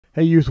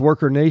Hey, Youth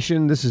Worker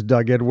Nation, this is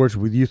Doug Edwards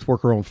with Youth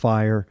Worker on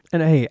Fire.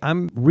 And hey,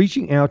 I'm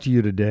reaching out to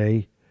you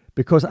today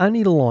because I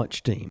need a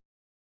launch team.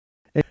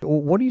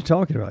 What are you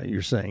talking about?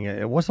 You're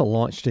saying, what's a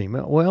launch team?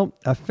 Well,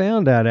 I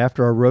found out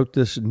after I wrote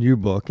this new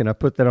book, and I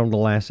put that on the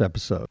last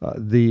episode,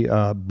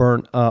 the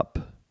Burn Up,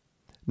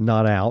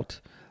 Not Out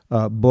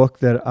book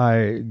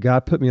that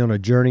God put me on a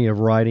journey of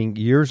writing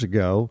years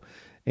ago.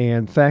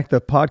 And in fact,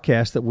 the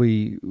podcast that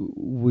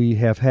we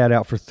have had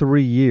out for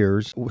 3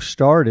 years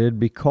started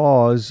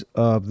because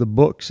of the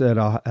books that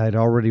I had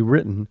already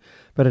written,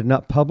 but had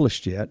not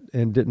published yet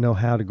and didn't know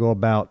how to go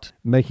about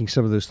making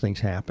some of those things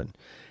happen.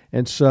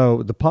 And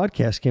so the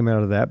podcast came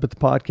out of that, but the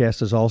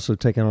podcast has also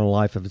taken on a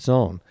life of its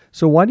own.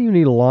 So why do you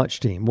need a launch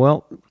team?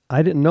 Well,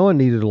 I didn't know I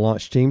needed a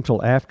launch team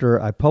till after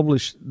I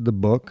published the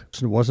book.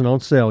 It wasn't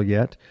on sale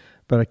yet,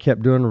 but I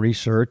kept doing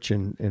research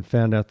and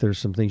found out there's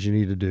some things you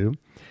need to do.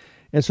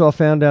 And so I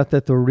found out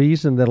that the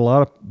reason that a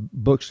lot of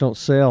books don't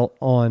sell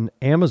on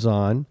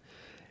Amazon,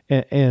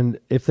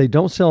 and if they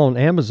don't sell on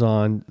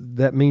Amazon,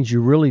 that means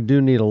you really do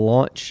need a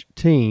launch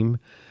team,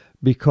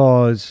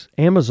 because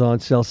Amazon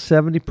sells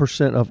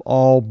 70% of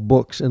all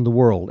books in the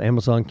world.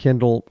 Amazon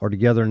Kindle are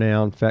together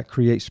now. In fact,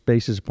 Create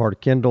Space is part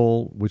of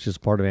Kindle, which is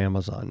part of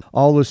Amazon.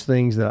 All those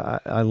things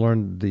that I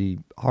learned the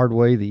hard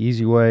way, the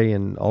easy way,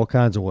 and all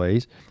kinds of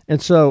ways.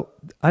 And so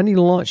I need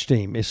a launch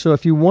team. So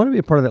if you want to be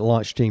a part of that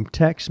launch team,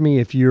 text me.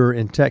 If you're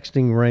in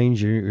texting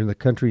range, you're in the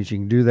countries, you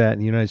can do that. In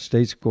the United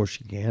States, of course,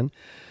 you can.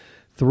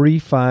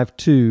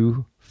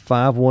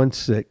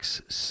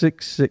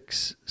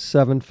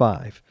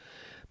 352-516-6675.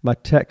 My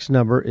text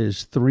number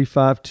is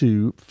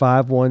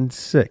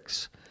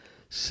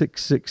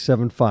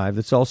 352-516-6675.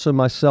 It's also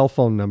my cell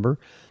phone number,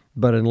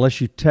 but unless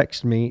you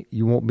text me,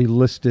 you won't be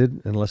listed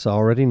unless I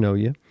already know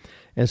you.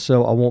 And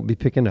so I won't be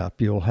picking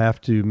up. You'll have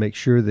to make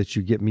sure that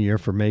you get me your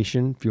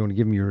information. If you want to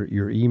give me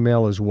your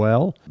email as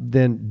well,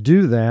 then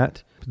do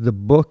that. The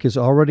book is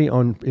already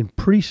in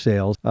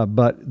pre-sales,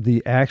 but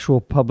the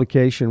actual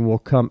publication will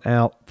come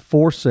out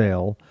for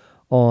sale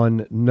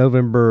on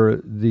November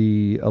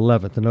the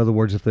 11th. In other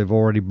words, if they've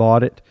already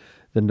bought it,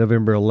 then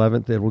November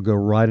 11th, it will go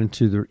right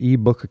into their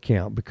ebook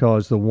account,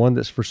 because the one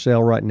that's for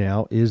sale right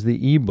now is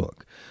the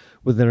ebook.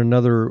 Within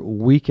another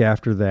week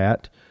after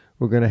that,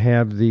 we're going to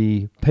have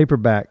the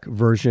paperback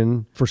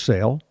version for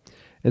sale.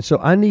 And so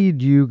I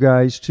need you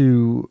guys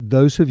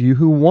those of you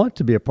who want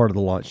to be a part of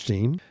the launch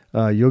team,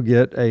 you'll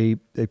get a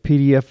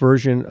PDF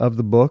version of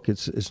the book.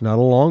 It's not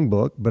a long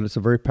book, but it's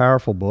a very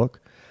powerful book,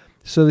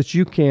 so that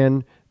you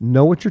can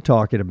know what you're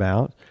talking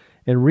about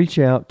and reach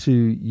out to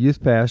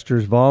youth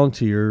pastors,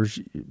 volunteers,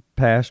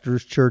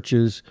 pastors,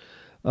 churches,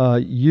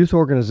 youth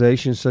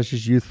organizations such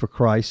as Youth for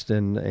Christ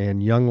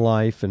and Young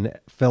Life and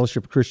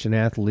Fellowship of Christian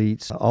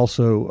Athletes,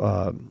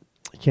 also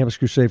Campus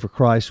Crusade for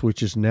Christ,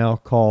 which is now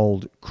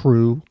called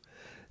CRU,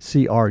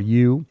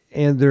 CRU.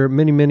 And there are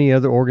many, many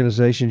other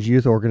organizations,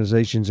 youth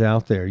organizations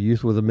out there,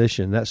 Youth with a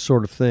Mission, that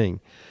sort of thing.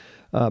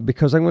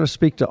 Because I'm going to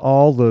speak to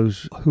all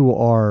those who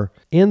are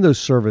in those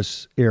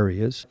service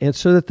areas, and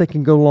so that they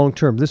can go long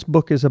term. This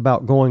book is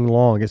about going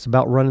long. It's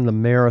about running the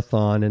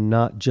marathon and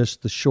not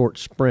just the short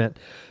sprint.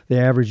 The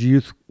average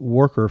youth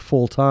worker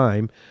full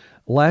time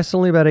lasts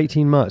only about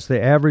 18 months. The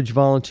average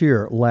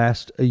volunteer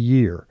lasts a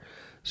year.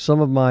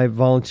 Some of my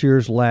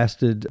volunteers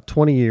lasted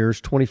 20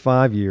 years,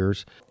 25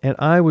 years, and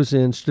I was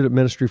in student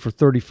ministry for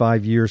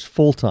 35 years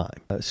full-time.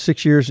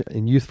 6 years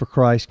in Youth for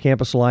Christ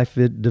Campus Life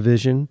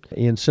Division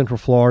in Central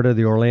Florida,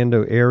 the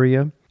Orlando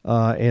area,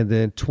 and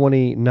then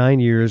 29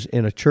 years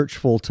in a church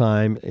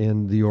full-time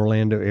in the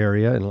Orlando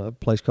area in a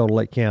place called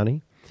Lake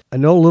County. I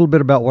know a little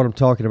bit about what I'm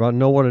talking about,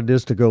 know what it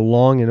is to go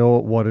long, and know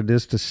what it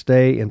is to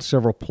stay in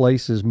several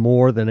places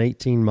more than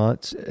 18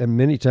 months. And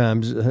many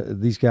times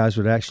these guys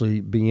would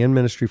actually be in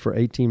ministry for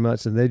 18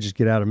 months and they just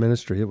get out of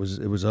ministry. It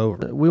was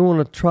over. We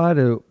want to try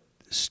to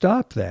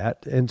stop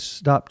that and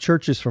stop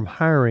churches from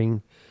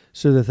hiring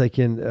so that they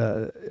can,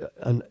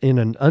 in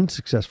an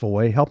unsuccessful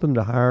way, help them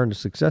to hire in a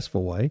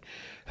successful way,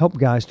 help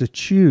guys to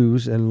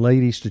choose and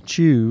ladies to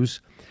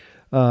choose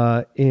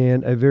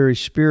in a very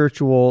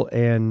spiritual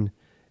and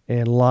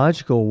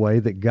logical way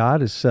that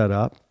God has set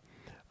up,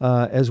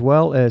 as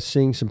well as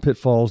seeing some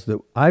pitfalls that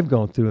I've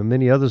gone through and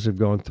many others have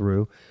gone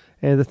through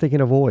and that they can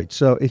avoid.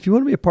 So if you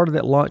want to be a part of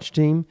that launch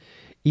team,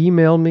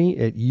 email me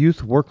at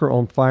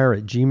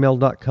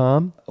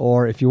youthworkeronfire@gmail.com,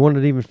 or if you want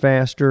it even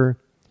faster,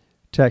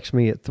 text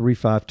me at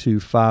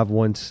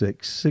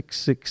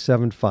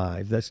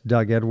 352-516-6675. That's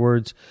Doug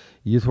Edwards,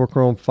 Youth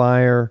Worker on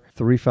Fire,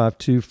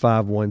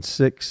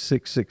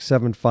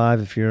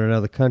 352-516-6675. If you're in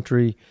another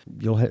country,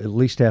 you'll at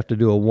least have to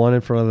do a 1 in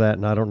front of that,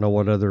 and I don't know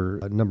what other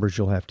numbers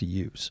you'll have to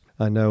use.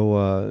 I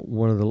know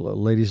one of the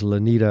ladies,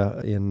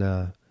 Lanita, in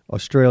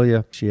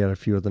Australia, she had a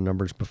few of the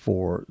numbers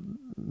before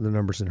the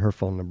numbers in her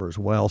phone number as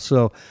well.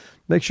 So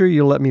make sure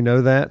you let me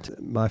know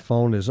that. My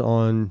phone is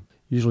on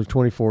usually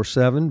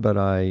 24/7, but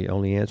I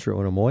only answer it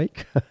when I'm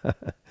awake.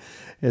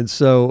 And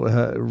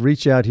so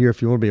reach out here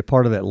if you want to be a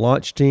part of that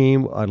launch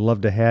team. I'd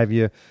love to have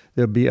you.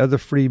 There'll be other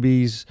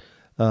freebies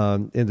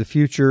in the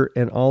future.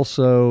 And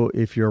also,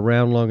 if you're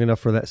around long enough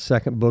for that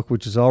second book,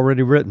 which is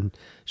already written,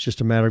 it's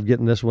just a matter of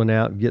getting this one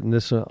out, getting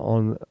this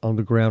on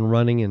the ground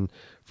running and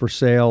for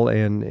sale,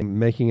 and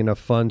making enough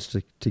funds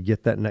to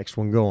get that next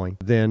one going.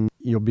 Then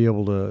you'll be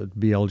able to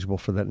be eligible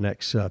for that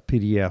next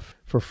PDF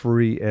for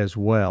free as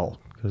well,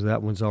 because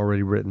that one's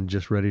already written,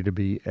 just ready to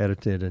be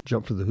edited and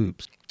jump through the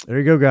hoops. There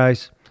you go,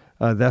 guys.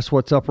 That's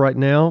what's up right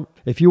now.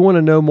 If you want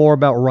to know more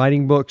about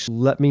writing books,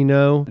 let me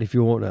know. If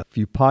you want a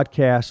few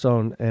podcasts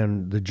on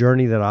and the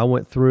journey that I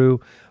went through,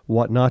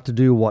 what not to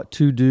do, what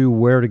to do,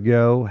 where to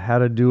go, how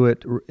to do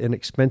it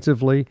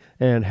inexpensively,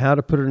 and how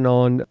to put it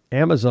on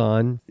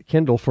Amazon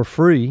Kindle for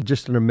free.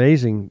 Just an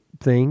amazing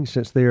thing,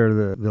 since they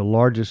are the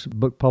largest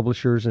book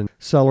publishers and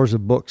sellers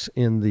of books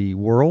in the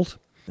world.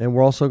 And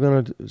we're also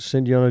going to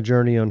send you on a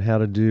journey on how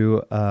to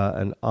do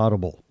an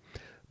Audible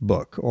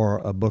book or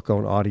a book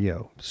on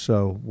audio.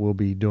 So we'll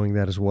be doing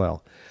that as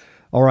well.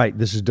 All right,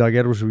 this is Doug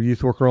Edwards with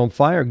Youth Worker on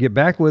Fire. Get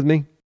back with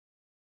me.